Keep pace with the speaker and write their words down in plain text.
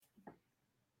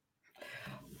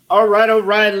all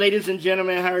right, ladies and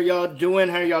gentlemen, how are y'all doing?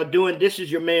 How are y'all doing? This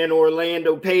is your man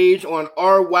Orlando Page on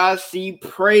RYC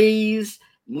Praise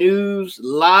News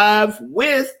Live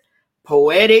with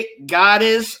Poetic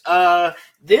Goddess.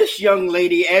 This young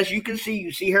lady, as you can see,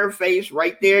 you see her face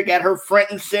right there, got her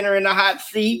front and center in the hot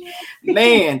seat.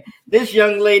 Man, this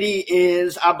young lady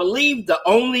is, I believe, the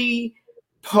only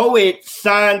poet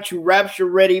signed to Rapture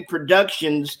Ready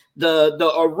Productions,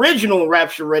 the original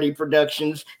Rapture Ready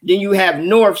Productions. Then you have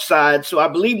Northside. So I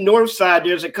believe Northside,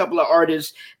 there's a couple of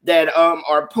artists that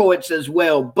are poets as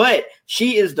well. But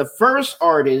she is the first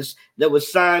artist that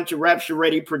was signed to Rapture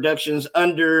Ready Productions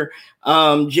under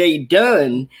Jay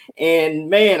Dunn. And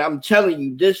man, I'm telling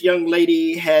you, this young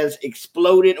lady has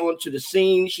exploded onto the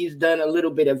scene. She's done a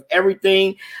little bit of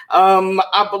everything.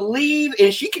 I believe,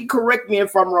 and she can correct me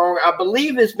if I'm wrong, I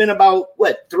believe it's been about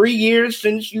 3 years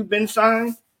since you've been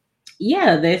signed.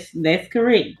 Yeah, that's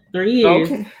correct. 3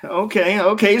 years.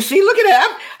 Okay. See, look at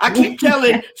that. I keep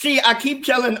telling, I keep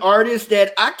telling artists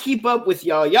that I keep up with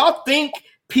y'all. Y'all think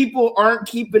people aren't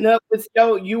keeping up with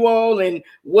you all and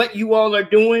what you all are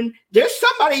doing. There's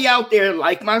somebody out there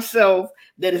like myself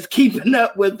that is keeping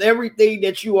up with everything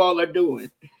that you all are doing.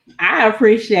 I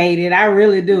appreciate it. I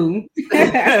really do.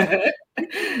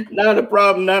 Not a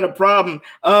problem, not a problem.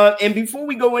 And before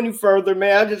we go any further,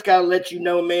 man, I just gotta let you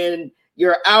know, man,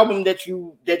 your album that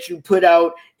you put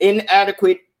out,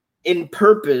 Inadequate in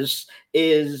Purpose,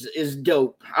 is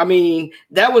dope. I mean,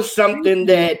 that was something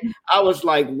that I was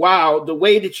like, wow, the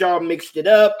way that y'all mixed it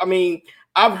up. I mean,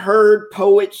 I've heard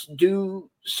poets do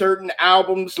certain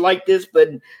albums like this, but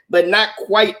not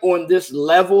quite on this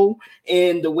level.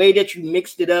 And the way that you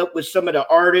mixed it up with some of the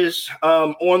artists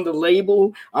on the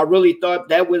label, I really thought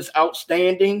that was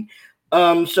outstanding.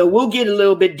 So we'll get a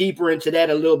little bit deeper into that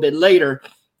a little bit later.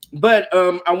 But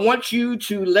I want you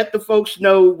to let the folks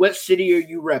know, what city are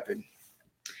you repping?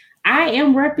 I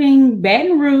am repping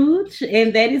Baton Rouge,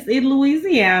 and that is in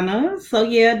Louisiana. So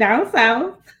yeah, down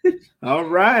south. All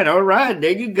right.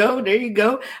 There you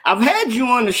go. I've had you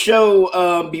on the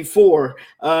show before,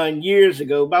 years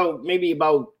ago, about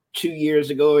 2 years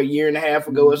ago, a year and a half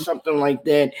ago, or something like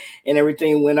that, and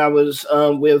everything, when I was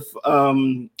with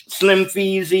Slim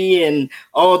Feezy and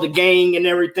all the gang and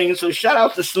everything. So shout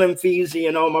out to Slim Feezy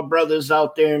and all my brothers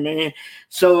out there, man.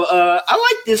 So I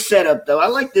like this setup though. I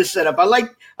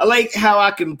like how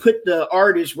I can put the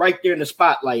artist right there in the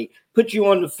spotlight, put you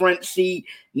on the front seat.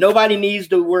 Nobody needs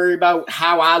to worry about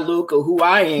how I look or who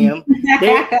I am.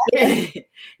 They're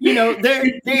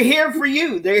here for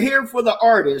you. They're here for the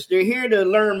artist. They're here to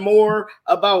learn more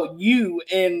about you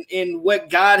and what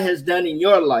God has done in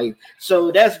your life. So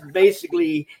that's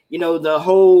basically, the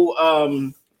whole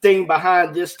thing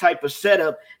behind this type of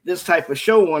setup, this type of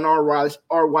show on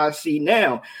RYC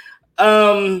now.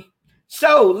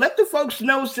 So let the folks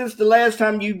know, since the last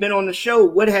time you've been on the show,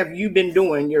 what have you been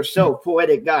doing yourself,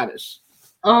 Poetic Goddess?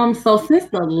 So since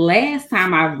the last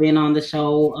time I've been on the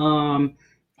show,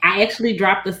 I actually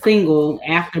dropped a single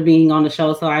after being on the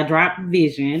show. So I dropped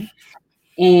Vision.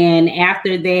 And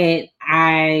after that,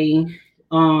 I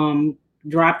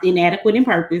dropped Inadequate in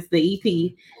Purpose, the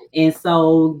EP. And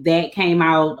so that came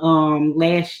out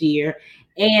last year.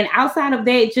 And outside of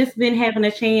that, just been having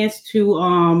a chance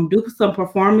to do some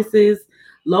performances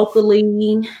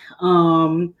locally,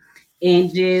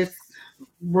 and just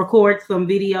record some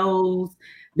videos.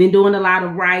 Been doing a lot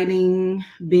of writing,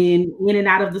 been in and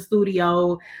out of the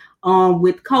studio.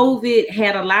 With COVID,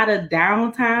 had a lot of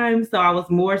downtime, so I was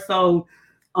more so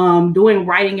doing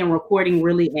writing and recording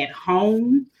really at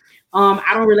home.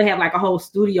 I don't really have like a whole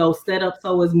studio set up,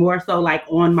 so it's more so like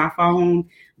on my phone,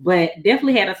 but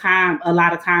definitely had a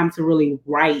lot of time to really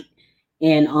write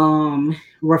and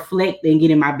reflect and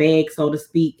get in my bag, so to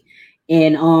speak,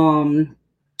 and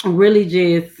really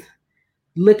just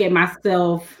look at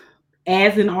myself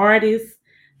as an artist,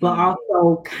 but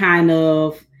also kind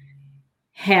of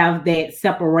have that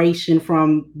separation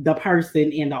from the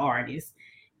person and the artist,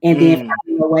 and then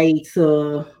finding a way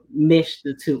to mesh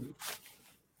the two.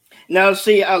 Now,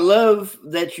 see, I love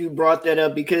that you brought that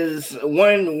up, because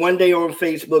one day on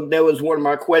Facebook, that was one of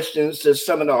my questions to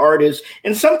some of the artists,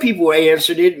 and some people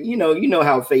answered it. You know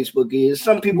how Facebook is.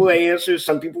 Some people answer,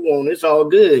 some people won't. It's all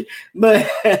good. But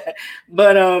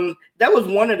that was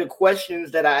one of the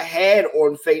questions that I had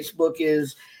on Facebook,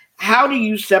 is how do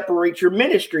you separate your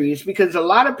ministries? Because a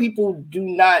lot of people do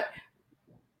not.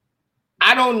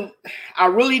 I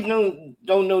really don't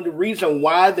know the reason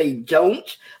why they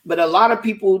don't, but a lot of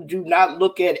people do not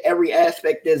look at every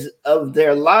aspect of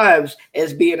their lives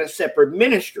as being a separate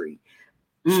ministry,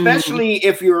 especially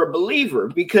if you're a believer,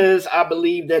 because I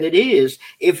believe that it is.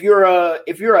 If you're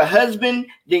a husband,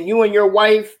 then you and your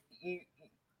wife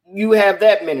you have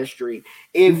that ministry.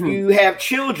 If Mm-hmm. you have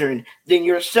children, then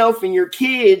yourself and your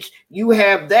kids, you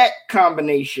have that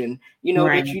combination,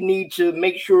 Right. that you need to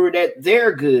make sure that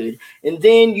they're good. And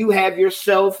then you have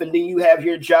yourself, and then you have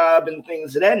your job and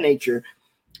things of that nature.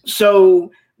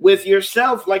 So with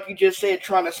yourself, like you just said,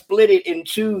 trying to split it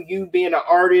into you being an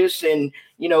artist and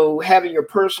having your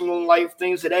personal life,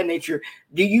 things of that nature,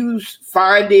 do you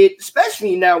find it,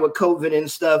 especially now with COVID and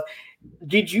stuff,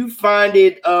 did you find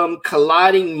it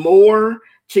colliding more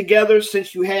together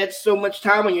since you had so much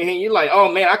time on your hand? You're like,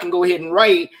 oh man, I can go ahead and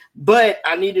write, but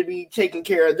I need to be taking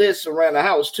care of this around the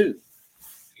house too.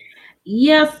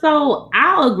 Yeah, so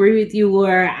I'll agree with you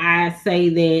where I say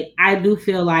that I do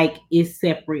feel like it's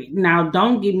separate. Now,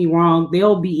 don't get me wrong,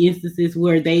 there'll be instances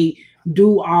where they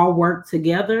do all work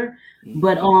together,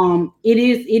 but it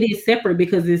is separate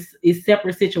because it's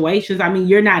separate situations. I mean,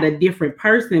 you're not a different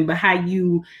person, but how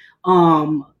you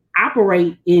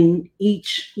operate in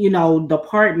each,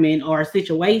 department or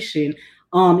situation,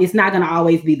 it's not going to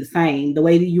always be the same. The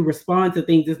way that you respond to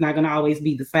things is not going to always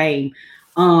be the same.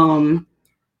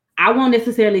 I won't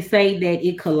necessarily say that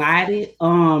it collided.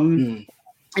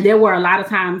 There were a lot of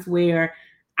times where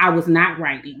I was not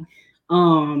writing,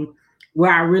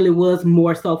 where I really was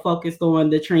more so focused on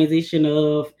the transition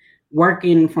of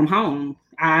working from home.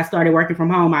 I started working from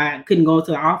home. I couldn't go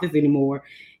to the office anymore.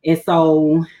 And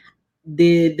so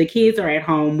the kids are at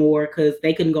home more because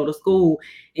they couldn't go to school.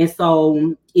 And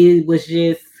so it was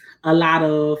just a lot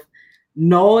of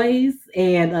noise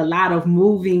and a lot of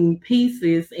moving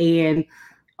pieces and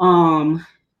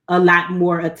a lot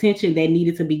more attention that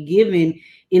needed to be given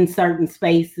in certain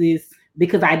spaces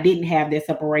because I didn't have that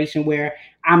separation where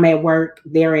I'm at work,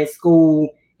 they're at school,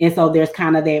 and so there's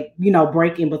kind of that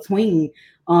break in between.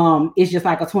 It's just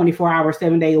like a 24-hour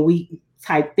 7-day a week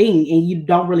type thing, and you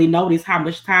don't really notice how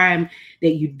much time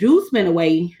that you do spend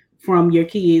away from your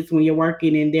kids when you're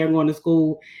working and they're going to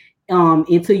school,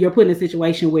 until you're put in a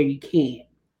situation where you can't.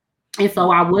 And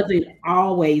so I wasn't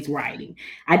always writing.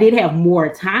 I did have more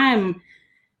time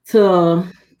to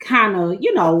kind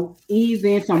of, ease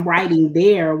in some writing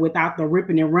there without the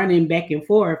ripping and running back and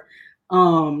forth.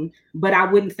 But I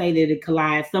wouldn't say that it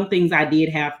collides. Some things I did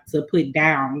have to put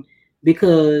down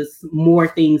because more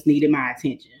things needed my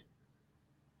attention.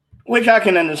 Which I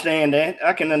can understand that.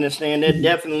 I can understand that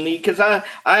definitely because I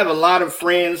have a lot of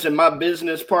friends, and my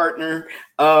business partner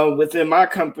within my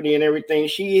company and everything,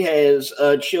 she has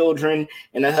children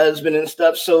and a husband and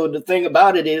stuff. So the thing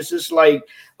about it is, it's like,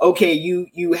 okay,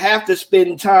 you have to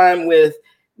spend time with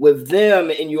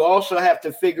them, and you also have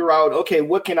to figure out, okay,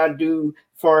 what can I do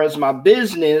far as my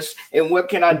business, and what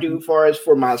can I do far as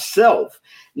for myself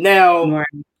now. Right.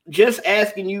 Just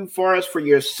asking you far as for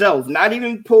yourself, not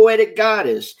even Poetic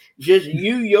Goddess, just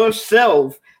you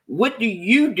yourself, what do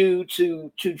you do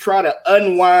to try to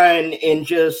unwind and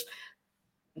just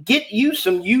get you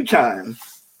some you time?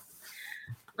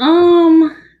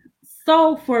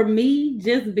 So for me,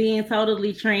 just being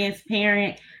totally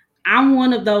transparent, I'm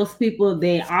one of those people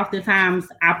that oftentimes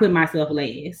I put myself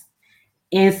last.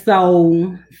 And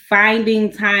so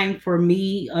finding time for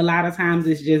me a lot of times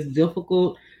is just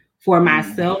difficult for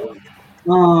myself.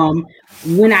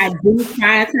 When I do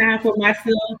find time for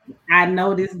myself, I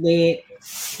notice that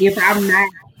if I'm not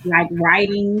like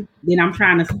writing, then I'm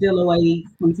trying to steal away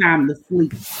some time to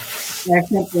sleep or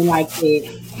something like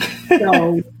that.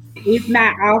 So it's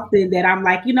not often that I'm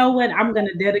like, you know what, I'm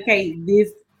gonna dedicate this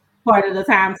part of the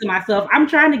time to myself. I'm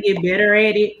trying to get better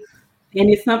at it. And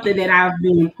it's something that I've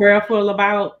been prayerful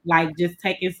about, like just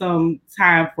taking some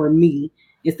time for me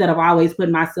instead of always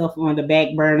putting myself on the back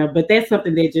burner. But that's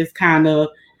something that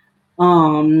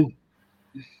um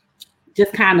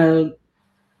just kind of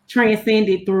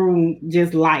transcended through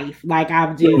just life. Like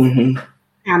I've just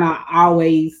kind of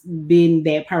always been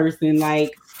that person, like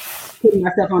putting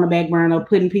myself on the back burner,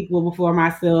 putting people before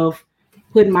myself,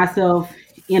 putting myself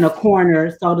in a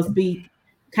corner, so to speak,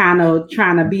 kind of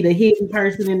trying to be the hidden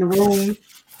person in the room.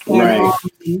 And Right.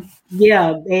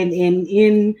 yeah, and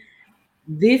in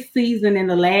this season and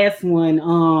the last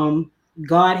one,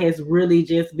 God has really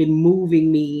just been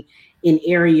moving me in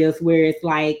areas where it's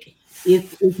like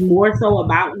it's more so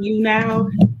about you now,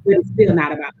 but it's still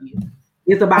not about you.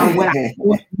 It's about what I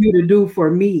want you to do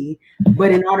for me.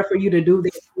 But in order for you to do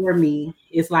that for me,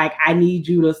 it's like I need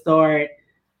you to start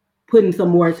putting some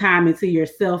more time into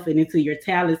yourself and into your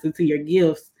talents, into your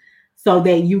gifts, so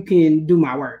that you can do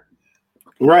my work.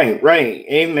 Right, right.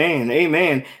 Amen.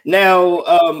 Amen. Now,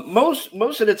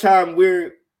 most of the time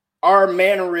our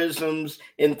mannerisms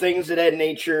and things of that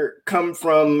nature come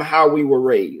from how we were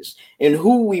raised and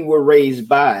who we were raised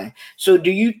by. So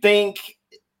do you think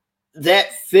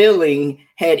that feeling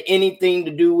had anything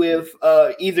to do with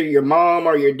either your mom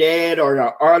or your dad or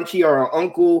an auntie or an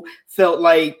uncle felt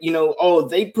like, oh,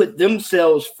 they put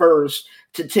themselves first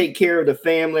to take care of the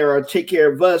family or take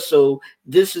care of us. So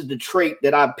this is the trait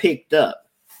that I picked up.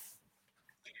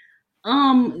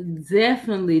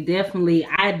 Definitely.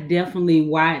 I definitely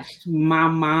watched my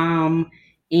mom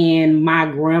and my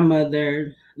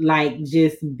grandmother like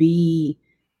just be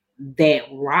that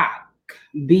rock,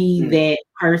 be that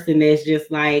person that's just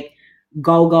like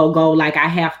go. Like I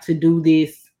have to do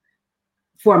this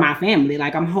for my family.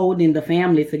 Like I'm holding the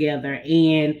family together.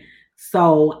 And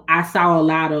so I saw a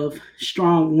lot of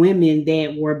strong women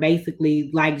that were basically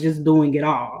like just doing it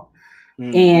all.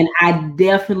 And I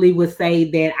definitely would say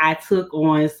that I took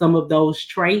on some of those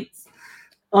traits.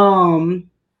 And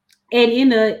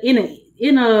in a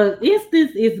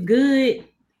instance, it's good,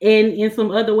 and in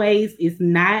some other ways, it's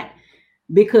not,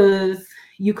 because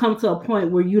you come to a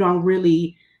point where you don't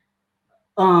really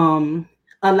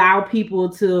allow people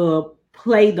to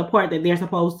play the part that they're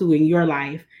supposed to in your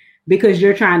life, because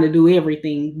you're trying to do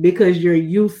everything, because you're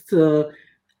used to,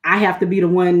 I have to be the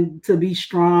one to be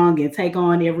strong and take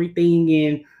on everything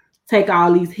and take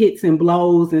all these hits and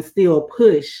blows and still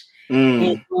push.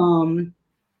 And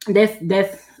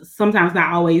that's sometimes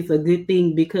not always a good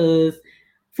thing, because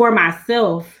for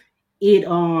myself,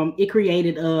 it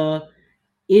created a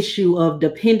issue of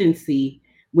dependency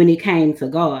when it came to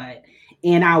God.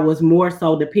 And I was more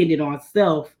so dependent on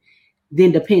self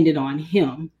than dependent on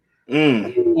him.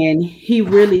 And he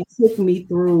really took me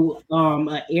through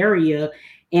an area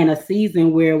and a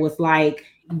season where it was like,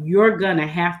 you're gonna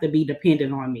have to be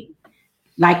dependent on me.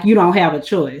 Like you don't have a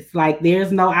choice. Like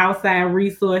there's no outside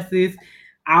resources.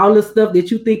 All the stuff that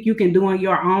you think you can do in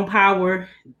your own power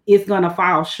is gonna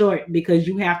fall short, because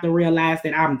you have to realize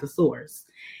that I'm the source.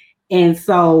 And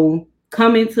so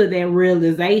coming to that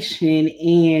realization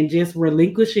and just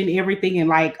relinquishing everything and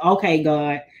like, okay,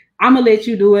 God, I'm gonna let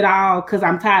you do it all, because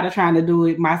I'm tired of trying to do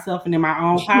it myself and in my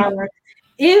own power.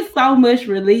 It's so much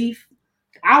relief.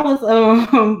 I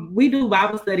was we do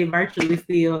Bible study virtually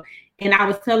still, and I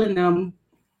was telling them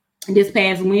this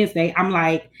past Wednesday, I'm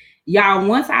like, y'all,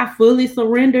 once I fully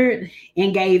surrendered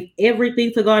and gave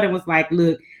everything to God and was like,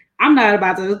 look, I'm not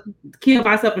about to kill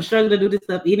myself and struggle to do this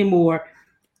stuff anymore,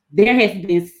 there has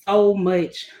been so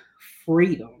much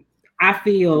freedom. I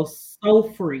feel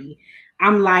so free.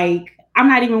 I'm like, I'm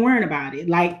not even worrying about it.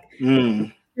 Like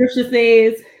scripture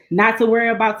says not to worry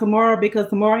about tomorrow, because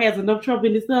tomorrow has enough trouble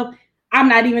in itself. I'm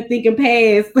not even thinking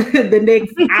past the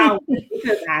next hour,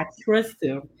 because I trust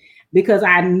him, because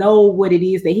I know what it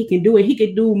is that he can do. And he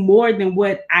can do more than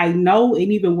what I know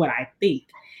and even what I think.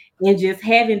 And just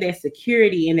having that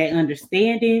security and that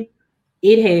understanding,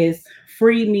 it has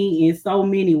freed me in so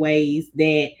many ways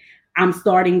that I'm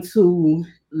starting to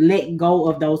let go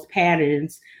of those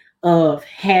patterns of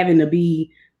having to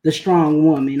be the strong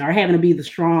woman or having to be the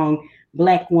strong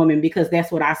Black woman, because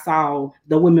that's what I saw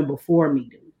the women before me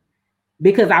do.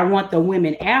 Because I want the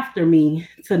women after me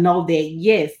to know that,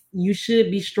 yes, you should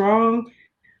be strong,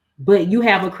 but you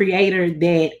have a creator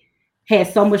that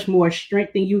has so much more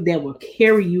strength in you that will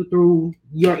carry you through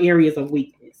your areas of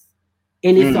weakness.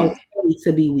 And it's okay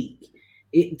to be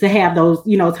weak, to have those,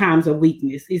 times of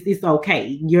weakness. It's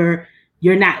okay. You're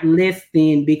not less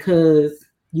than because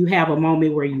you have a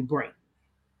moment where you break.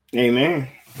 Amen.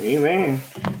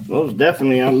 Most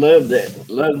definitely. I love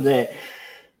that.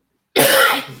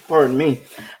 Pardon me.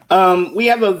 We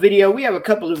have a video. We have a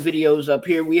couple of videos up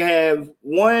here. We have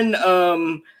one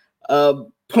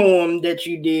poem that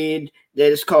you did that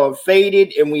is called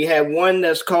Faded, and we have one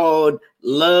that's called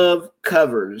Love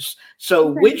Covers. So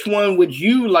which one would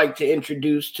you like to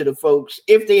introduce to the folks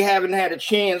if they haven't had a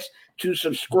chance to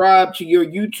subscribe to your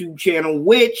YouTube channel,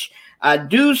 which I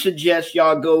do suggest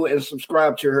y'all go and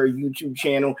subscribe to her YouTube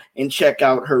channel and check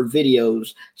out her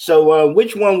videos. So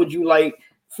which one would you like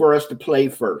for us to play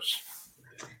first?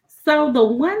 So the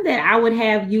one that I would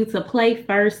have you to play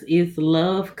first is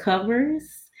Love Covers,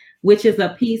 which is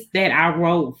a piece that I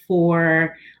wrote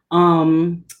for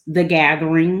The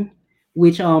Gathering,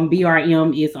 which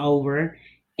BRM is over.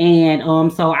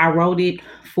 And so I wrote it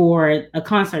for a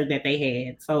concert that they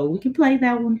had. So we can play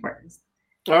that one first.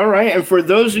 All right. And for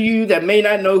those of you that may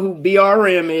not know who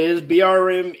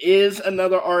BRM is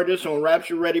another artist on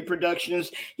Rapture Ready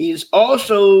Productions. He's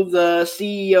also the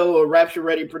CEO of Rapture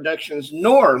Ready Productions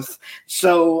North.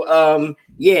 So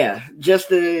yeah, just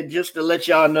to let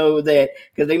y'all know that,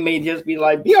 because they may just be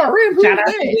like, BRM, shout out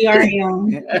to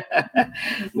BRM.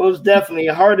 Most definitely,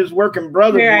 hardest working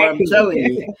brother, boy, I'm telling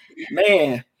you,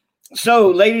 man. So,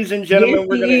 ladies and gentlemen,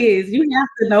 yes, he is. You have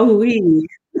to know who he is.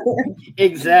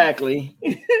 Exactly.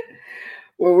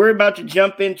 Well, we're about to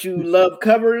jump into love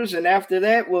covers, and after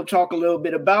that, we'll talk a little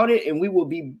bit about it, and we will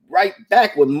be right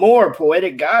back with more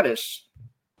Poetic Goddess.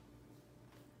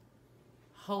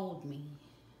 Hold me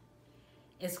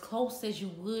as close as you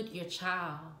would your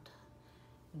child.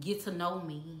 Get to know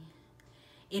me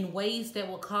in ways that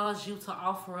will cause you to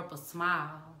offer up a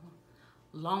smile.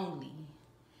 Lonely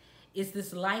is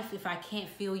this life if I can't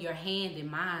feel your hand in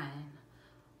mine,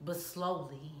 but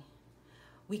slowly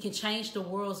we can change the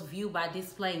world's view by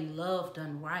displaying love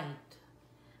done right.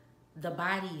 The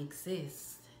body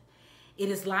exists. It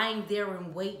is lying there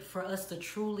in wait for us to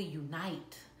truly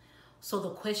unite. So the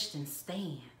question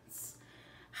stands,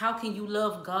 how can you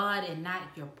love God and not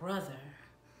your brother?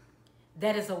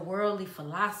 That is a worldly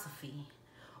philosophy,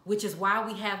 which is why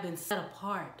we have been set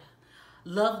apart.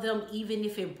 Love them even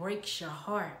if it breaks your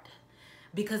heart,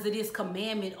 because it is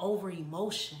commandment over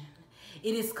emotion.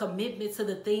 It is commitment to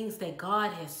the things that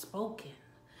God has spoken.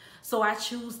 So I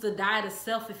choose to die to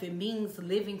self if it means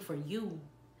living for you.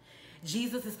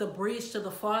 Jesus is the bridge to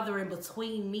the Father in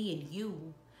between me and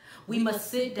you. We must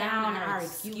sit down our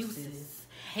excuses,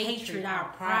 hatred, our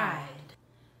pride.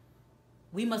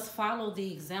 We must follow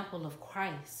the example of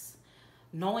Christ,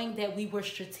 knowing that we were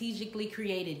strategically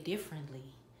created differently.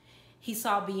 He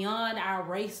saw beyond our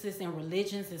races and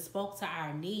religions and spoke to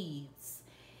our needs.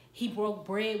 He broke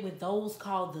bread with those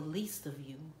called the least of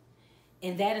you.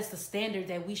 And that is the standard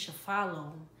that we should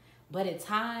follow. But at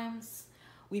times,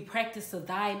 we practice the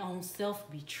thine own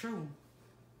self be true.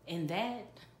 And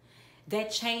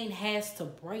that chain has to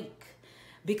break,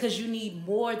 because you need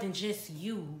more than just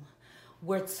you.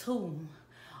 Where two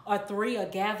or three are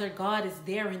gathered, God is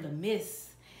there in the midst.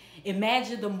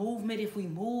 Imagine the movement if we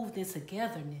moved in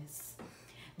togetherness.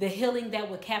 The healing that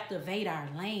would captivate our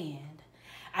land.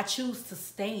 I choose to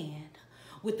stand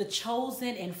with the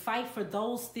chosen and fight for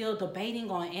those still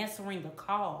debating on answering the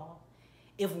call.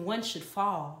 If one should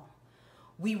fall,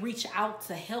 we reach out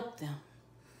to help them.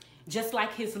 Just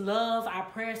like his love, our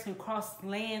prayers can cross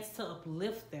lands to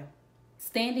uplift them.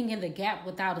 Standing in the gap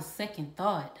without a second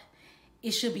thought.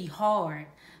 It should be hard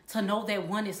to know that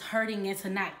one is hurting and to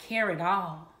not care at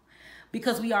all.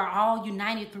 Because we are all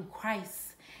united through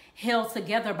Christ, held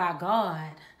together by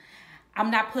God. I'm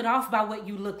not put off by what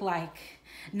you look like,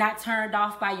 not turned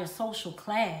off by your social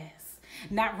class,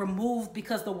 not removed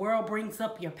because the world brings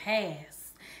up your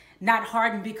past, not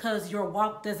hardened because your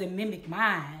walk doesn't mimic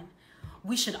mine.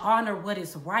 We should honor what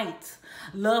is right,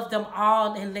 love them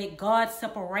all, and let God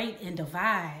separate and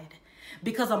divide.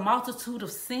 Because a multitude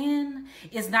of sin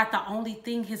is not the only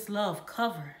thing his love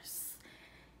covers.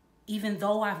 Even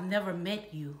though I've never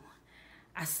met you,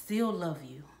 I still love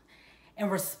you and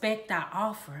respect I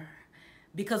offer,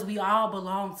 because we all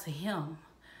belong to him,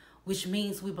 which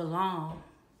means we belong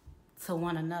to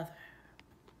one another.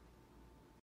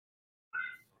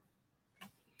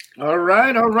 All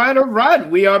right, all right, all right.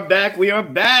 We are back. We are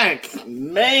back.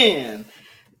 Man.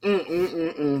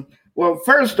 Well,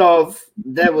 first off,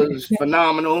 that was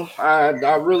phenomenal. I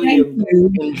really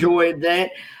enjoyed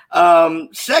that.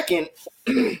 Second,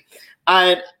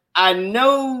 I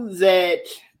know that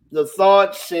the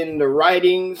thoughts and the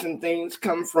writings and things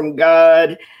come from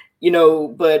God,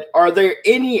 but are there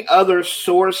any other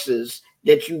sources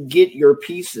that you get your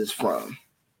pieces from?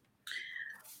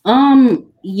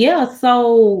 Yeah,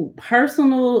 so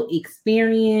personal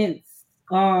experience,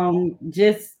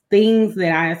 just things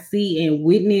that I see and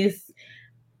witness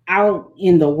out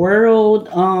in the world,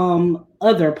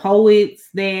 other poets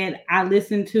that I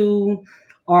listen to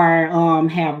or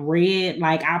have read.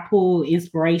 Like, I pull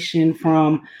inspiration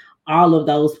from all of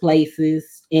those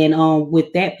places. And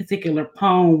with that particular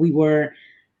poem, we were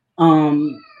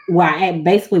I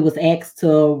basically was asked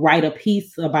to write a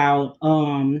piece about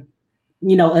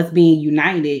us being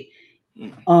united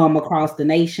across the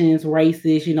nations,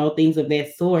 races, things of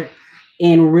that sort.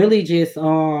 And really just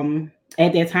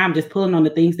at that time, just pulling on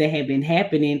the things that had been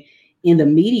happening in the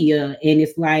media. And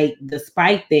it's like,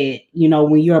 despite that,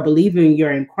 when you're a believer and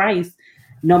you're in Christ,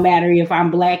 no matter if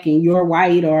I'm black and you're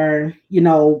white or,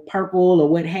 purple or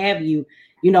what have you,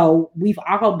 we've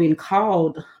all been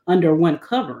called under one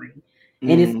covering.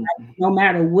 And it's like, no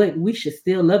matter what, we should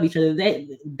still love each other.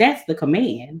 That's the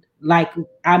command. Like,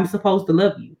 I'm supposed to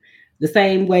love you the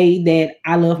same way that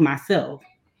I love myself.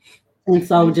 And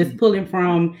so just pulling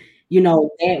from,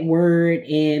 that word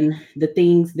and the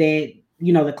things that,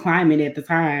 the climate at the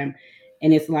time.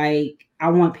 And it's like, I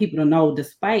want people to know,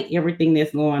 despite everything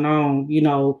that's going on,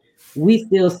 we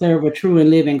still serve a true and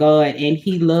living God, and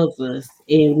he loves us,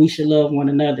 and we should love one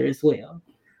another as well.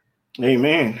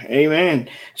 Amen. Amen.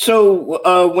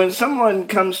 So when someone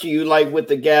comes to you like with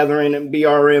the gathering and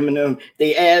BRM and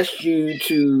they ask you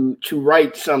to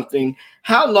write something,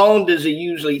 how long does it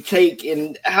usually take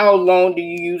and how long do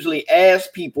you usually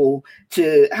ask people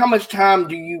to how much time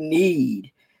do you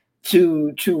need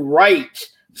to write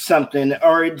something,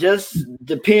 or it just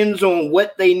depends on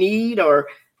what they need? Or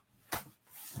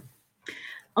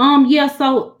Yeah,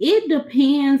 so it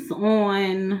depends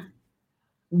on,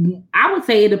 I would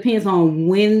say it depends on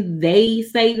when they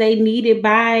say they need it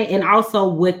by and also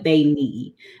what they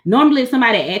need. Normally, if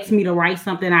somebody asks me to write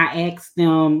something, I ask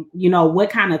them, what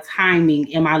kind of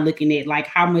timing am I looking at? Like,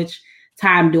 how much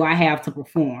time do I have to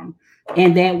perform?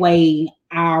 And that way,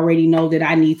 I already know that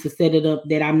I need to set it up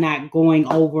that I'm not going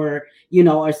over,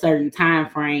 a certain time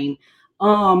frame.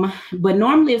 But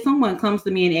normally, if someone comes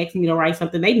to me and asks me to write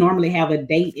something, they normally have a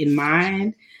date in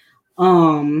mind.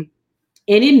 Um,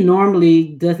 and it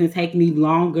normally doesn't take me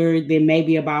longer than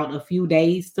maybe about a few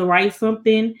days to write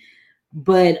something.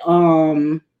 But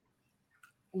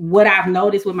what I've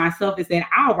noticed with myself is that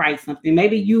I'll write something.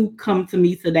 Maybe you come to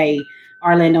me today,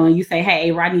 Orlando, and you say,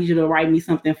 "Hey, I need you to write me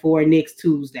something for next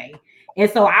Tuesday." And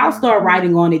so I'll start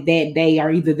writing on it that day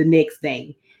or either the next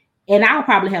day. And I'll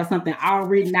probably have something all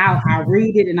written out. I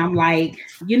read it and I'm like,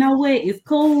 you know what? It's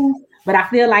cool, but I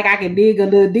feel like I can dig a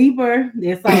little deeper.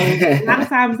 And so a lot of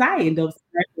times I end up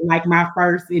scratching like my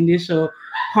first initial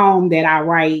poem that I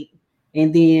write,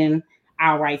 and then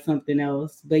I'll write something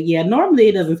else. But yeah, normally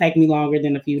it doesn't take me longer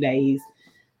than a few days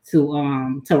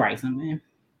to write something.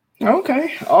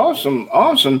 Okay, awesome,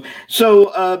 awesome.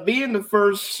 So, being the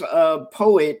first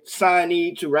poet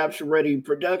signee to Rapture Ready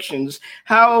Productions,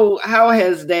 how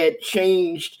has that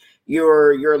changed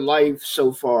your life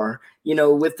so far?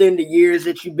 Within the years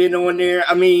that you've been on there.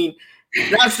 I mean,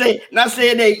 not saying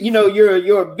that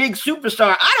you're a big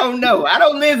superstar. I don't know. I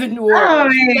don't live in New Oh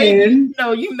Orleans.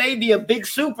 man. You may be a big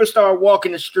superstar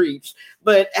walking the streets,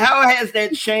 but how has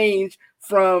that changed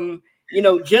from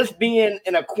just being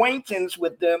an acquaintance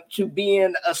with them to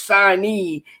being a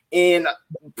signee and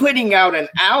putting out an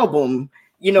album,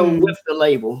 with the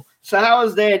label? So how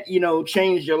has that,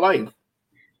 changed your life?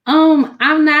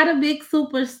 I'm not a big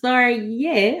superstar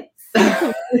yet.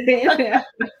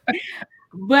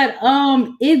 But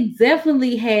it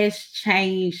definitely has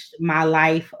changed my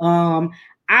life.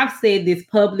 I've said this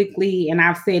publicly and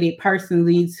I've said it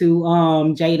personally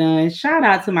to Jay Dunn. Shout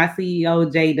out to my CEO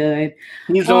Jay Dunn.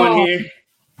 He's on Um here.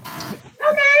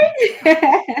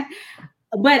 okay.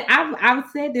 But I've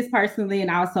said this personally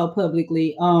and also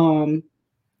publicly.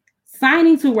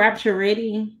 Signing to Rapture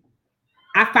Ready,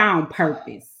 I found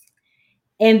purpose.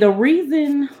 And the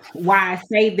reason why I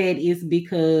say that is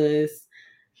because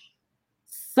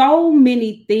so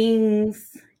many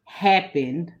things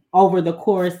happened over the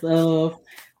course of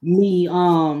me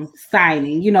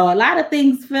signing. A lot of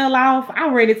things fell off. I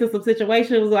ran into some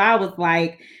situations where I was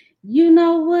like, you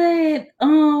know what?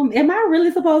 Am I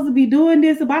really supposed to be doing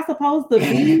this? Am I supposed to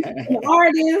be an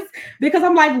artist? Because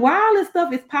I'm like, while all this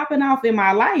stuff is popping off in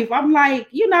my life, I'm like,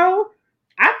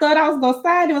 I thought I was gonna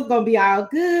sign, it was gonna be all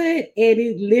good, and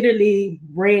it literally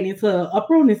ran into a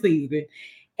pruning season.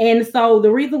 And so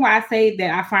the reason why I say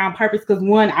that I found purpose, because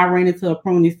one, I ran into a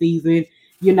pruning season,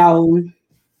 you know,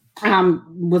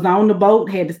 was on the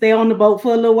boat, had to stay on the boat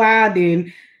for a little while,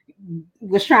 then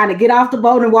was trying to get off the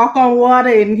boat and walk on water.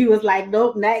 And he was like,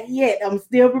 nope, not yet. I'm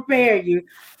still preparing you.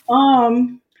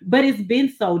 But it's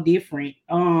been so different.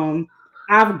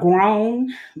 I've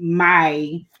grown,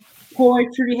 my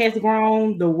poetry has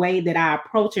grown, the way that I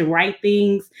approach and write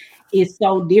things is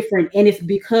so different. And it's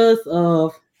because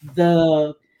of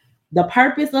the the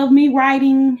purpose of me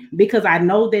writing, because I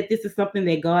know that this is something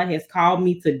that God has called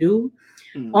me to do.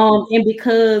 And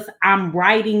because I'm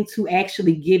writing to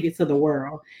actually give it to the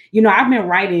world. I've been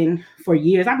writing for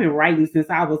years. I've been writing since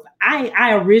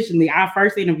I originally, our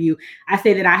first interview, I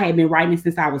said that I had been writing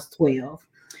since I was 12.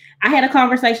 I had a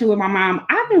conversation with my mom.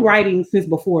 I've been writing since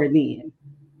before then.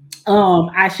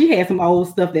 She had some old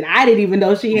stuff that I didn't even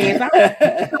know she had. So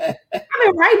I've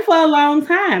been writing for a long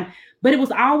time, but it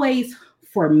was always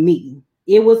for me.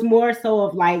 It was more so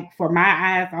of like for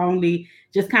my eyes only,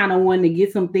 just kind of wanting to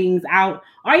get some things out.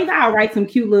 Or either I'll write some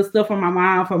cute little stuff for my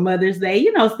mom for Mother's Day,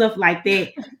 stuff like that.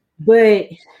 But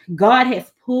God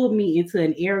has pulled me into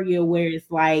an area where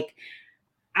it's like,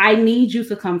 I need you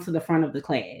to come to the front of the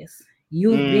class.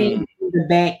 You've been in the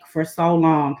back for so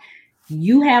long.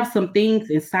 You have some things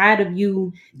inside of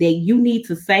you that you need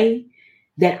to say,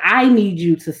 that I need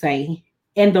you to say,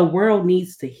 and the world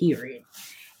needs to hear it.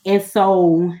 And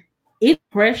so it's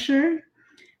pressure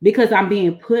because I'm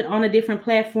being put on a different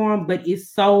platform, but it's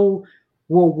so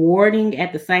rewarding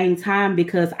at the same time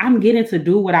because I'm getting to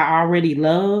do what I already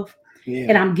love,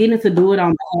 and I'm getting to do it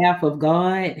on behalf of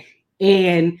God.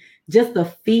 And just the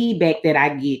feedback that I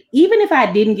get, even if I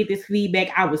didn't get this feedback,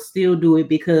 I would still do it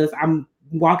because I'm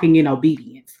walking in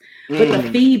obedience. But the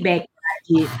feedback I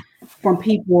get from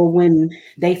people when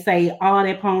they say, "Oh,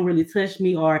 that poem really touched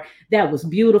me," or "That was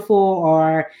beautiful,"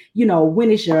 or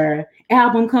 "When is your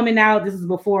album coming out?" This is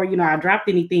before I dropped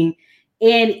anything,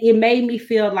 and it made me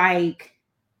feel like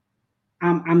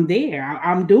I'm there.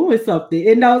 I'm doing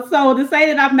something. So to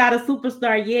say that I'm not a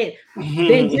superstar yet,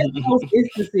 then just those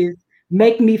instances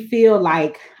make me feel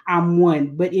like I'm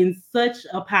one, but in such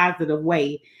a positive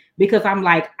way, because I'm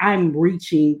like, I'm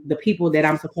reaching the people that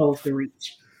I'm supposed to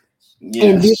reach. Yes.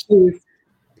 And this is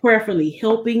prayerfully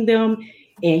helping them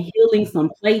and healing some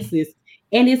places.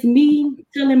 And it's me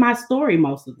telling my story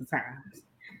most of the time.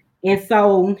 And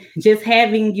so just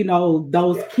having,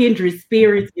 those kindred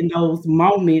spirits in those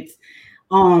moments,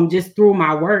 just through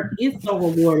my work, it's so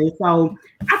rewarding. So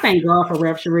I thank God for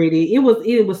Rapture Ready. It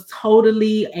was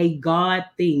totally a God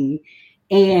thing.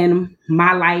 And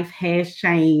my life has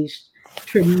changed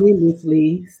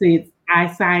tremendously since I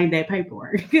signed that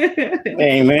paperwork.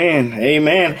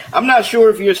 Amen. I'm not sure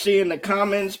if you're seeing the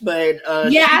comments, but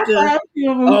yeah, I saw a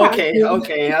few of them.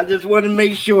 Okay. I just want to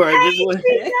make sure.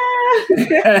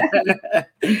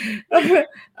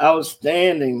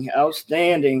 Outstanding.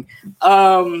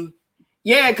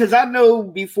 Yeah, because I know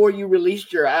before you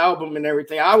released your album and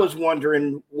everything, I was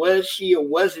wondering, was she or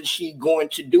wasn't she going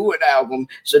to do an album?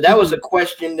 So that was a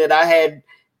question that I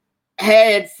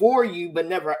had for you, but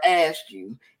never asked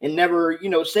you and never,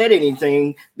 said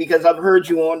anything, because I've heard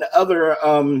you on the other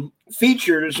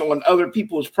features on other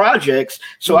people's projects.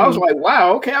 So I was like,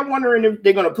 wow, okay, I'm wondering if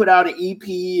they're going to put out an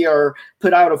EP or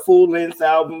put out a full-length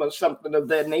album or something of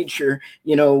that nature,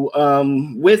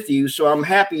 with you. So I'm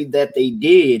happy that they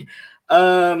did.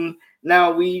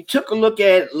 Now we took a look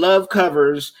at Love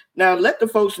Covers. Now let the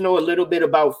folks know a little bit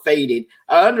about Faded.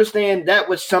 I understand that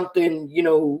was something,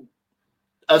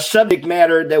 a subject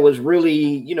matter that was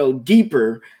really,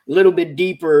 deeper, a little bit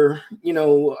deeper,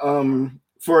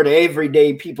 for the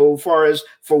everyday people, as far as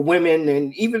for women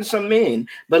and even some men.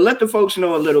 But let the folks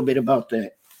know a little bit about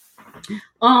that.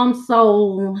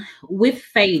 So with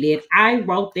Faded, I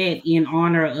wrote that in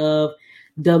honor of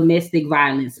Domestic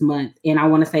Violence Month, and I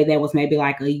want to say that was maybe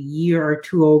like a year or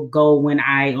two ago when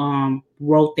I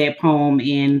wrote that poem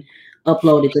and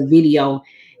uploaded the video.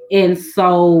 And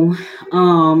so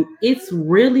it's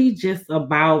really just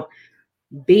about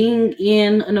being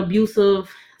in an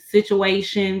abusive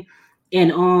situation,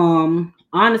 and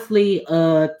honestly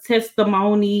a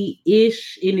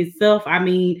testimony-ish in itself. I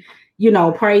mean,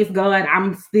 praise God,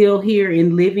 I'm still here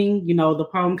and living. The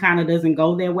poem kind of doesn't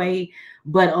go that way,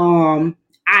 but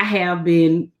I have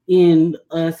been in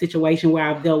a situation where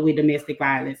I've dealt with domestic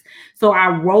violence. So I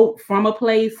wrote from a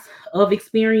place of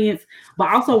experience,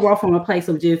 but also wrote from a place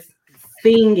of just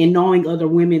seeing and knowing other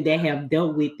women that have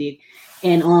dealt with it.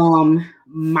 And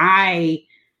my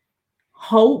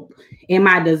hope and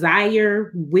my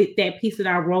desire with that piece that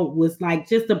I wrote was like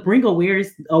just to bring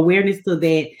awareness to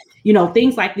that,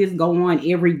 things like this go on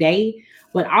every day,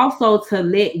 but also to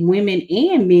let women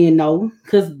and men know,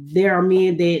 because there are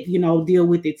men that, deal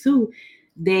with it too,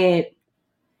 that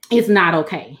it's not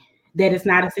okay, that it's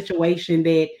not a situation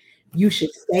that you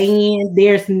should stay in.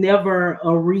 There's never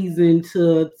a reason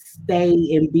to stay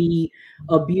and be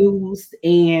abused.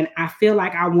 And I feel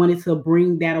like I wanted to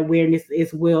bring that awareness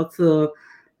as well to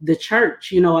the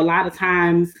church. A lot of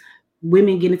times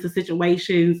women get into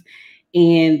situations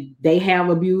and they have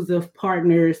abusive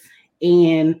partners,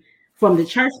 and from the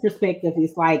church perspective,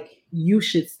 it's like you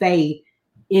should stay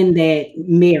in that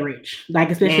marriage, like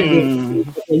especially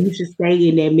you should stay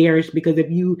in that marriage, because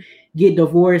if you get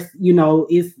divorced,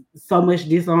 it's so much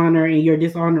dishonor and you're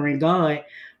dishonoring God.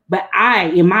 But I,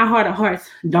 in my heart of hearts,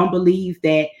 don't believe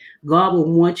that God would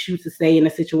want you to stay in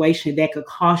a situation that could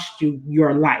cost you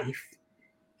your life.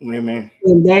 Amen.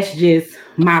 And that's just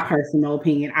my personal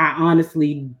opinion. I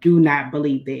honestly do not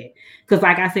believe that, because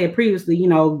like I said previously,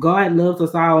 God loves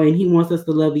us all and he wants us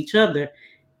to love each other.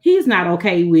 He's not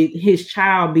okay with his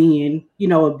child being,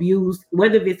 abused,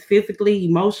 whether it's physically,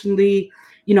 emotionally,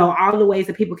 all the ways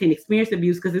that people can experience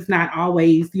abuse, because it's not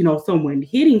always, someone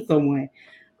hitting someone,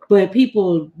 but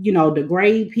people,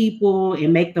 degrade people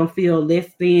and make them feel less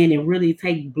than and really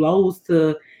take blows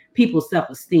to people's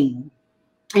self-esteem.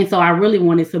 And so I really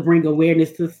wanted to bring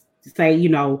awareness to say,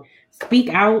 speak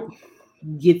out,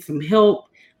 get some help.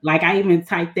 Like I even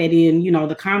typed that in,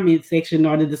 the comment section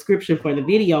or the description for the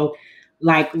video,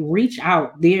 like reach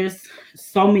out. There's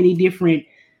so many different,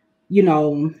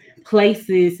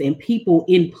 places and people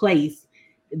in place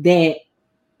that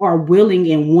are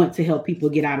willing and want to help people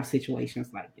get out of situations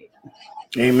like that.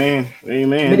 Amen.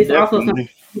 Amen. But it's Definitely. also something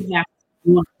you have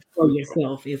to want for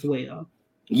yourself as well.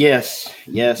 Yes,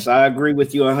 I agree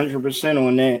with you 100%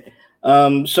 on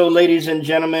that. So, ladies and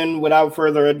gentlemen, without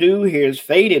further ado, here's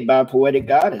Faded by Poetic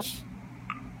Goddess.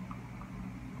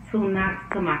 2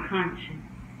 knocks to my conscience.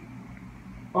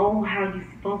 Oh, how you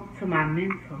spoke to my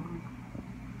mental.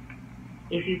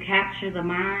 If you capture the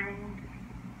mind,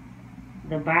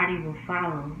 the body will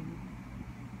follow.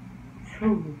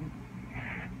 2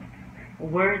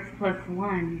 words plus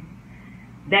 1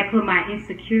 that put my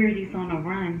insecurities on a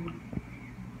run.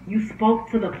 You spoke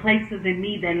to the places in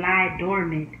me that lie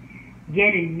dormant,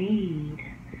 yet in need,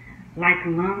 like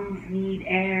lungs need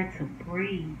air to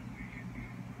breathe.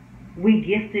 We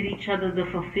gifted each other the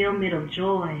fulfillment of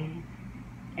joy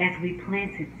as we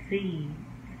planted seeds.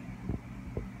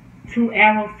 2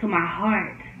 arrows to my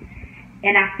heart,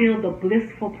 and I feel the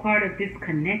blissful part of this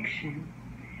connection.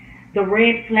 The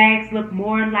red flags look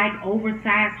more like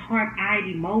oversized heart-eyed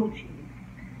emojis.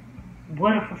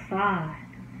 What a facade.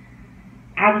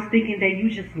 I was thinking that you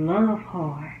just love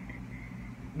hard,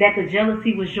 that the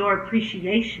jealousy was your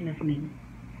appreciation of me,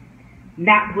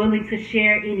 not willing to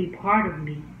share any part of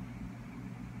me.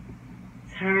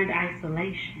 Turned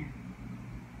isolation.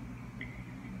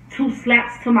 2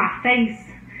 slaps to my face,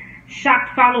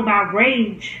 shocked followed by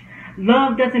rage.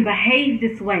 Love doesn't behave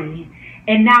this way,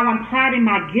 and now I'm plotting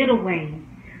my getaway.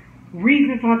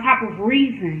 Reasons on top of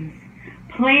reasons,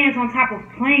 plans on top of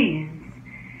plans.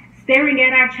 Staring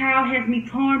at our child has me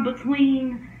torn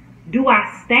between, do I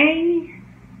stay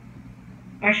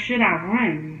or should I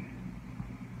run?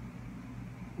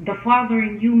 The father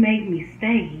in you made me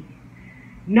stay.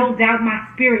 No doubt my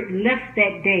spirit left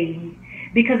that day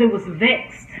because it was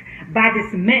vexed by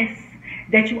this mess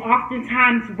that you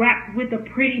oftentimes wrapped with a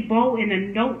pretty bow and a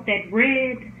note that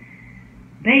read,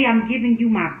 "Babe, I'm giving you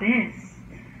my best."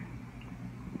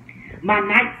 My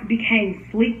nights became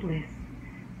sleepless.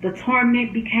 The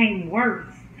torment became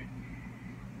worse.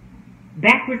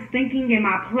 Backwards thinking in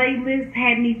my playlist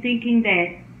had me thinking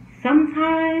that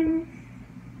sometimes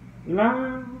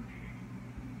love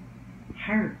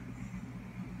hurts.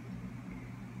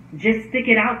 Just stick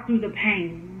it out through the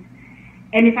pain.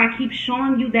 And if I keep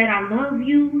showing you that I love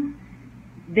you,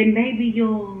 then maybe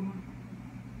you'll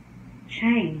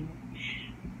change.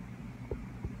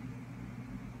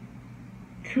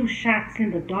 2 shots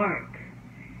in the dark,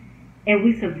 and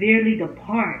we severely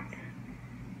depart,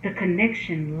 the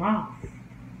connection lost.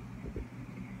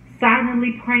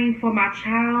 Silently praying for my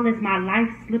child as my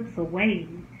life slips away,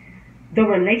 the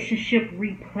relationship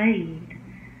replayed.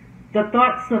 The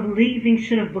thoughts of leaving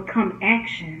should have become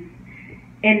action,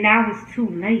 and now it's too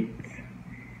late.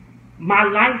 My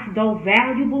life, though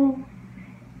valuable,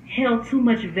 held too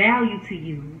much value to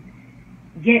you,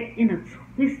 yet in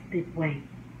a twisted way.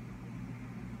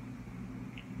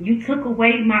 You took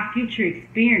away my future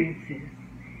experiences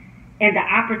and the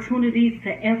opportunities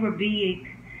to ever be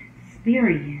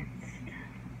experienced.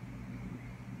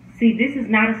 See, this is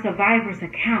not a survivor's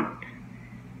account,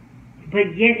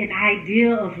 but yet an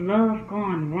idea of love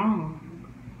gone wrong.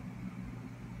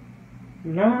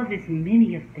 Love is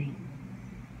many of things,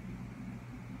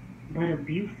 but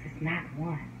abuse is not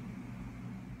one.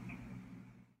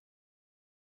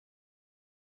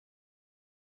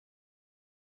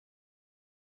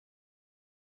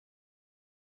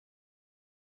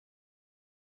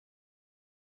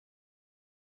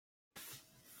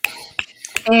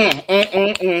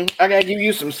 I gotta give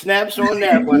you some snaps on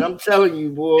that one. I'm telling you,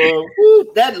 boy.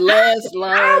 Woo, that last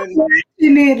line. I'm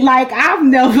watching it like I've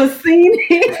never seen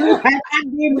it. Like I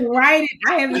didn't write it.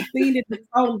 I haven't seen it for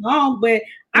so long, but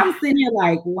I'm sitting here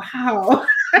like, wow.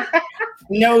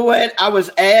 You know what? I was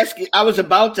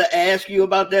about to ask you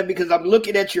about that because I'm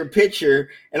looking at your picture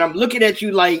and I'm looking at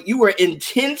you like you were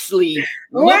intensely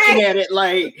looking at it.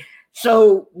 Like,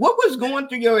 so what was going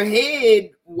through your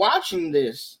head watching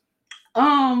this?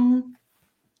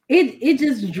 It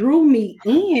just drew me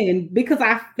in because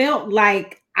I felt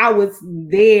like I was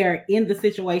there in the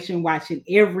situation, watching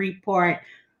every part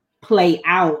play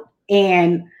out.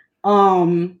 And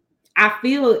I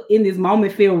feel in this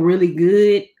moment feel really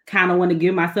good. Kind of want to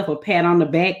give myself a pat on the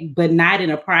back, but not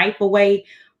in a prideful way.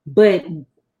 But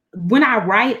when I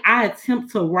write, I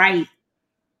attempt to write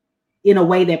in a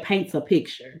way that paints a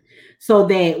picture so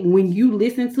that when you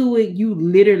listen to it, you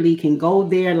literally can go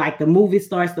there, like the movie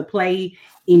starts to play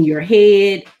in your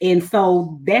head. And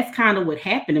so that's kind of what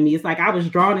happened to me. It's like I was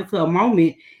drawn into a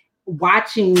moment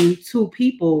watching two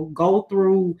people go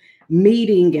through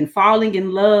meeting and falling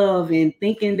in love and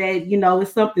thinking that, you know,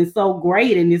 it's something so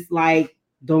great, and it's like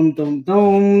dum dum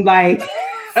dum, like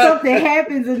something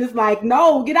happens and it's like,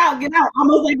 no, get out,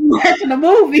 almost like watching a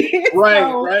movie.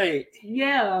 Right.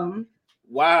 Yeah.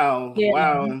 Wow.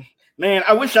 Man,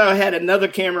 I wish I had another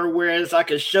camera whereas I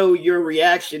could show your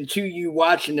reaction to you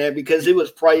watching that, because it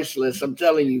was priceless. I'm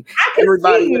telling you,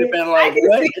 everybody would have been like,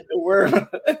 what in the world?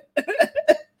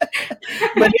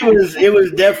 But it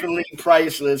was definitely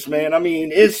priceless, man. I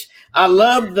mean, I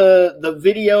love the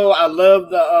video. I love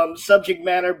the subject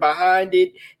matter behind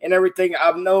it and everything.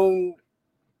 I've known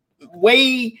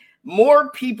way more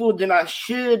people than I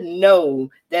should know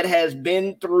that has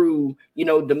been through, you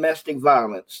know, domestic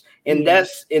violence. And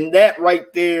that right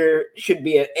there should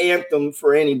be an anthem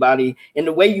for anybody. And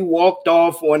the way you walked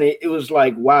off on it, it was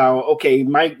like, wow, okay,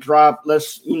 mic drop.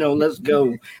 Let's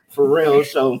go for real.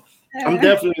 So I'm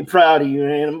definitely proud of you,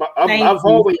 and I've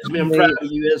always been proud of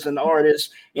you as an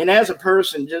artist and as a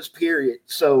person, just period.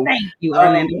 So thank you,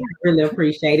 Orlando. I really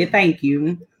appreciate it. Thank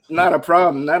you. Not a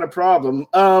problem.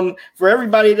 For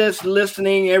everybody that's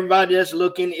listening, everybody that's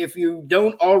looking, if you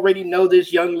don't already know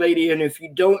this young lady, and if you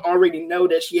don't already know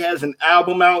that she has an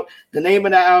album out, the name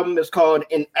of the album is called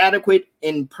Inadequate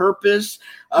in Purpose,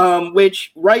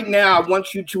 which right now I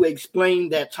want you to explain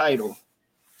that title.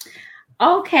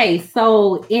 Okay,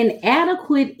 so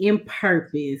inadequate in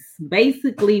purpose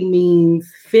basically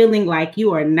means feeling like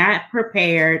you are not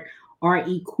prepared or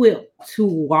equipped to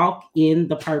walk in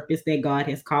the purpose that God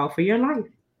has called for your life.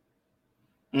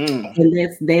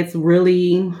 And that's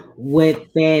really what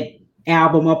that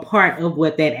album, a part of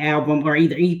what that album or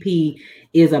either EP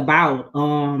is about.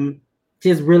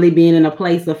 Just really being in a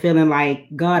place of feeling like,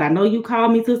 God, I know you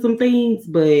called me to some things,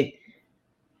 but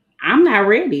I'm not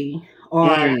ready. Or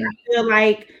I feel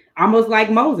like almost like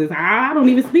Moses, I don't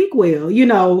even speak well, you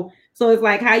know. So it's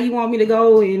like, how you want me to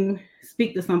go and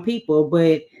speak to some people?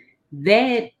 But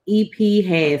that EP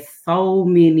has so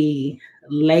many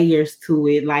layers to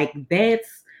it. Like,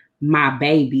 that's my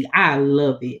baby. I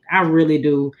love it. I really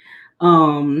do.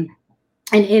 And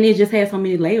it just has so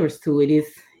many layers to it.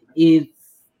 It's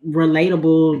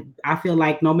relatable. I feel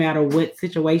like no matter what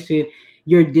situation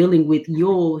you're dealing with,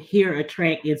 you'll hear a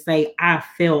track and say, I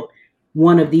felt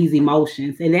one of these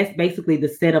emotions. And that's basically the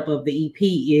setup of the EP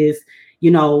is, you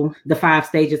know, the 5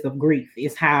 stages of grief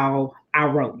is how I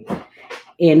wrote it.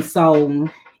 And so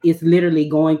it's literally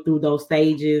going through those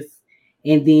stages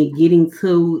and then getting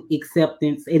to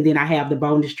acceptance. And then I have the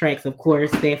bonus tracks, of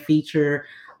course, that feature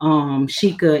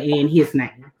Sheikah and His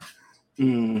Name.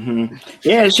 Mm-hmm.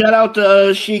 Yeah, shout out to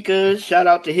Sheikah. Shout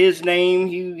out to His Name.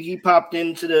 He popped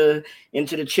into the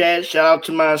chat. Shout out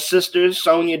to my sister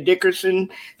Sonia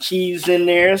Dickerson. She's in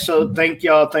there. So thank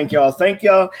y'all.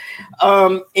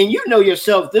 And you know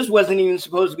yourself, this wasn't even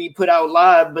supposed to be put out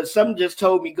live, but something just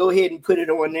told me go ahead and put it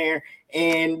on there.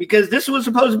 And because this was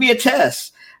supposed to be a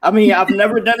test. I mean, I've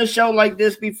never done a show like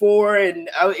this before, and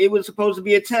it was supposed to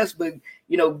be a test. But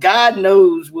you know, God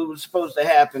knows what was supposed to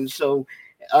happen. So.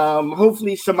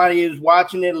 Hopefully somebody is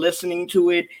watching it, listening to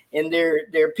it, and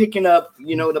they're picking up,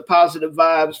 you know, the positive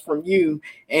vibes from you,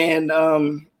 and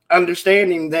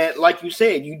understanding that, like you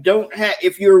said, you don't have,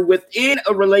 if you're within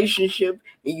a relationship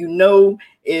and you know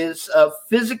is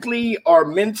physically or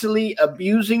mentally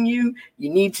abusing you, you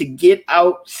need to get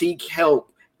out, seek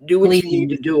help, do what you need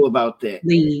to do about that.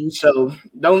 So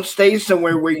don't stay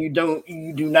somewhere where you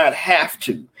do not have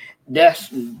to. That's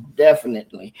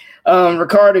definitely.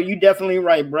 Ricardo, you definitely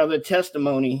right, brother.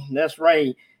 Testimony. That's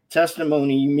right.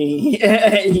 Testimony, you mean.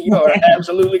 You are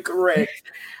absolutely correct.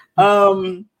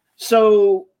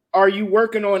 So are you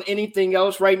working on anything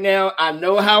else right now? I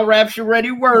know how Rapture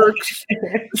Ready works.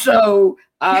 So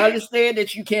I understand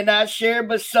that you cannot share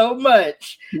but so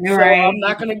much. So I'm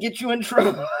not going to get you in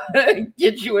trouble.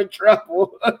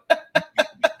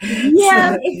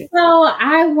 Yeah, so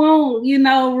I won't, you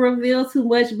know, reveal too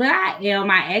much, but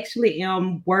I actually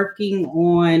am working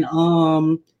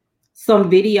on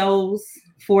some videos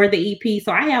for the EP.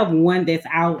 So I have one that's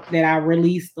out that I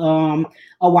released a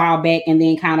while back and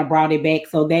then kind of brought it back.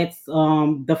 So that's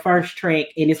the first track,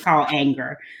 and it's called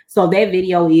Anger. So that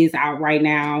video is out right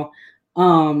now.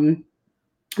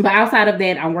 But outside of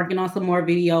that, I'm working on some more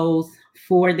videos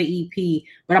for the EP,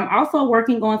 but I'm also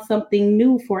working on something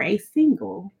new for a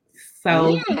single.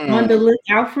 So on the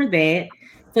lookout for that.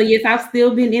 So yes, I've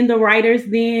still been in the writer's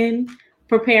den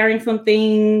preparing some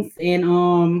things,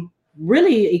 and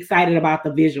really excited about the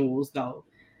visuals though.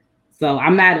 So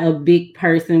I'm not a big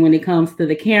person when it comes to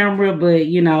the camera, but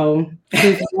you know,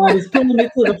 since God is pulling me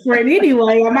to the front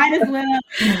anyway, I might as well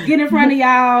get in front of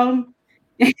y'all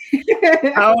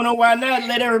I don't know why not.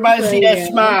 Let everybody see that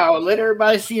smile. Let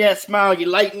everybody see that smile. You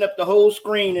lighten up the whole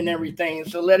screen and everything.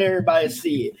 So let everybody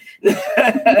see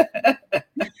it.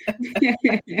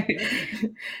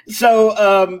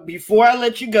 So before I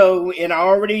let you go, and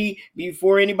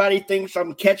before anybody thinks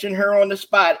I'm catching her on the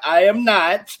spot, I am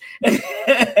not.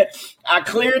 I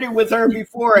cleared it with her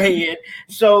beforehand.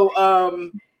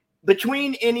 So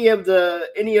between any of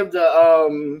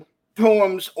the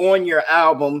poems on your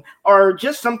album, or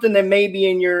just something that may be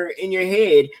in your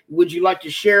head, would you like to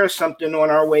share something on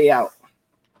our way out?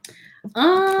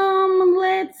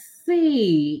 Let's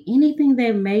see. Anything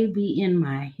that may be in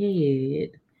my head.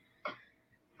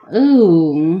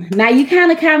 Ooh, now you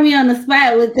kind of caught me on the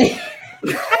spot with that.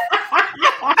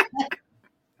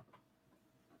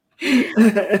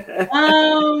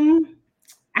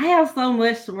 I have so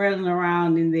much swirling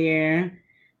around in there.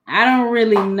 I don't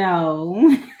really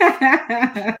know.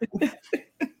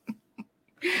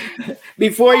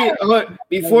 Before you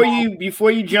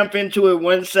jump into it,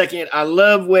 1 second. I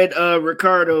love what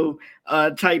Ricardo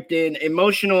typed in.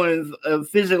 Emotional and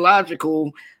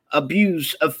physiological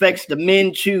abuse affects the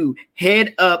men too.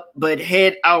 Head up, but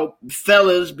head out,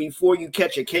 fellas, before you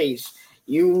catch a case.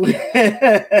 You're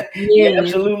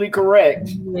absolutely correct.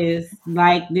 Yes,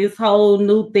 like this whole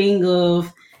new thing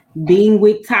of being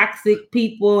with toxic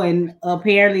people, and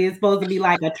apparently it's supposed to be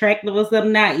like attractive or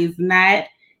something. Now it's not.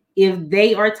 If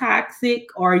they are toxic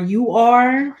or you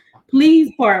are,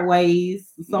 please part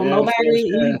ways. So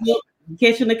nobody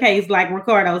catching the case, like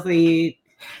Ricardo said.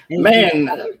 Man,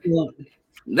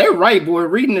 they're right, boy.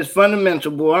 Reading is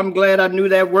fundamental, boy. I'm glad I knew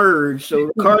that word. So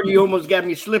Ricardo, you almost got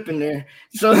me slipping there.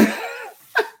 So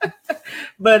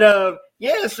but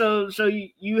yeah, so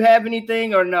you have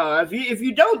anything or no? If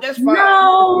you don't, that's fine.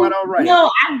 No, all right.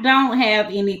 No, I don't have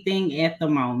anything at the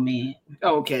moment.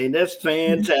 Okay, that's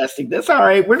fantastic. That's all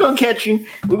right. We're gonna catch you.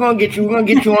 We're gonna get you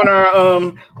on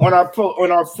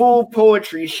our full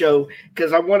poetry show,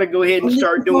 because I want to go ahead and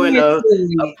start doing a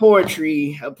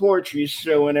poetry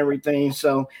show and everything.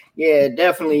 So yeah,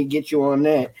 definitely get you on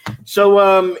that.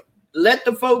 So let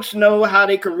the folks know how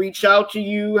they can reach out to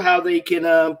you, how they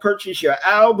can purchase your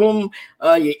album,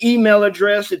 your email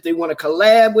address if they want to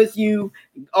collab with you,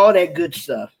 all that good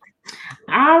stuff.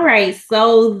 All right.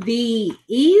 So the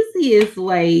easiest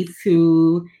way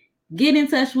to get in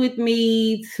touch with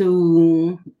me,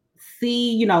 to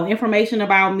see, information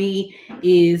about me,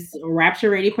 is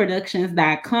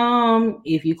rapturereadyproductions.com.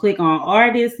 If you click on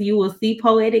artists, you will see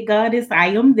Poetic Goddess. I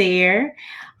am there.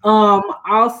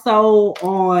 Also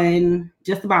on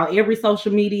just about every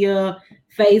social media,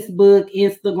 Facebook,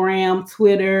 Instagram,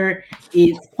 Twitter,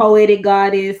 it's Poetic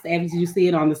Goddess, as you see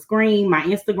it on the screen. My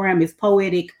Instagram is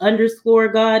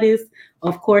poetic_goddess.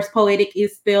 Of course, poetic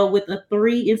is spelled with a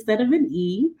 3 instead of an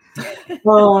E.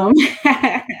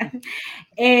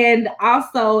 And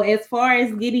also, as far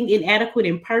as getting Inadequate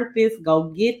in Purpose, go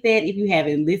get that. If you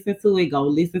haven't listened to it, go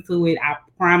listen to it. I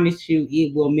promise you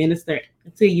it will minister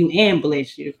to you and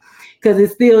bless you, because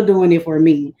it's still doing it for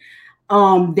me.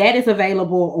 That is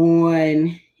available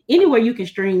on anywhere you can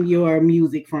stream your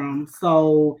music from.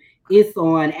 So it's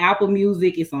on Apple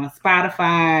Music, it's on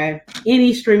Spotify,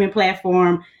 any streaming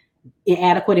platform.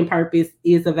 Inadequate in Purpose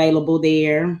is available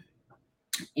there.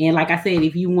 And like I said,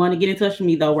 if you want to get in touch with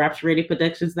me, though,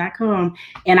 rapturereadyproductions.com.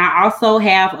 And I also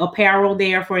have apparel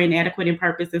there for Inadequate in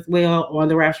Purpose as well on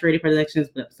the Rapture Ready Productions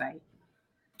website.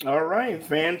 All right.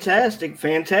 Fantastic.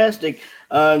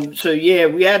 So yeah,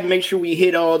 we had to make sure we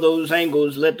hit all those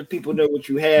angles. Let the people know what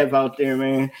you have out there,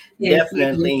 man. Yes,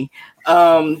 definitely.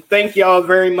 Thank y'all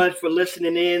very much for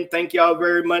listening in. Thank y'all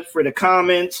very much for the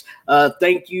comments.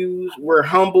 Thank you. We're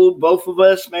humbled, both of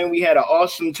us, man. We had an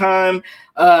awesome time.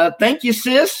 Thank you,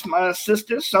 sis, my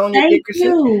sister, Sonia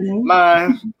Dickerson,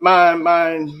 my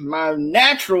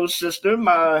natural sister,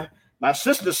 my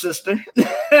sister.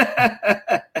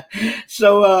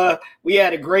 So we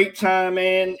had a great time,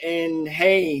 man. And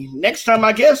hey, next time,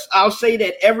 I guess I'll say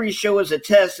that every show is a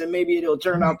test, and maybe it'll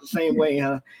turn out the same way,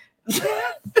 huh?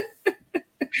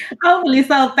 Hopefully.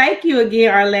 So thank you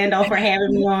again, Orlando, for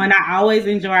having me on. I always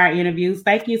enjoy our interviews.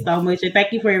 Thank you so much. And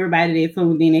thank you for everybody that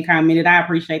tuned in and commented. I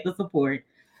appreciate the support.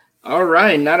 All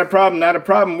right. Not a problem.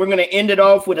 We're going to end it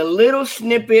off with a little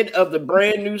snippet of the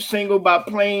brand new single by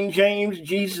Plain James,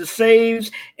 Jesus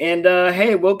Saves. And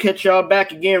hey, we'll catch y'all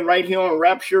back again right here on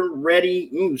Rapture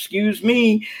Ready.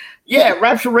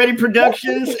 Rapture Ready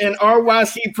Productions and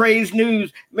RYC Praise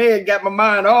News. Man, got my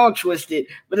mind all twisted,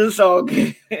 but it's all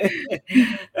good.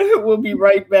 We'll be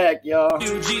right back, y'all.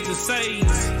 Jesus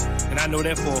saves. And I know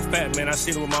that for a fact, man. I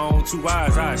seen it with my own 2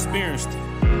 eyes. I experienced it.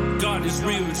 God is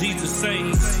real, Jesus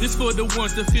saves. This for the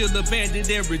ones that feel abandoned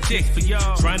and rejected. For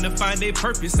y'all trying to find their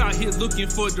purpose out here looking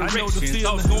for direction.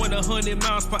 Thoughts going 100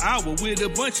 miles per hour with a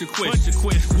bunch of questions.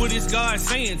 What is God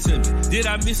saying to me? Did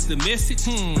I miss the message?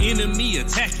 Enemy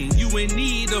attacking, you in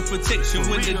need of protection.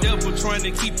 When the devil trying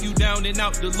to keep you down and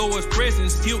out the Lord's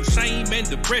presence, guilt, shame, and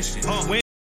depression. When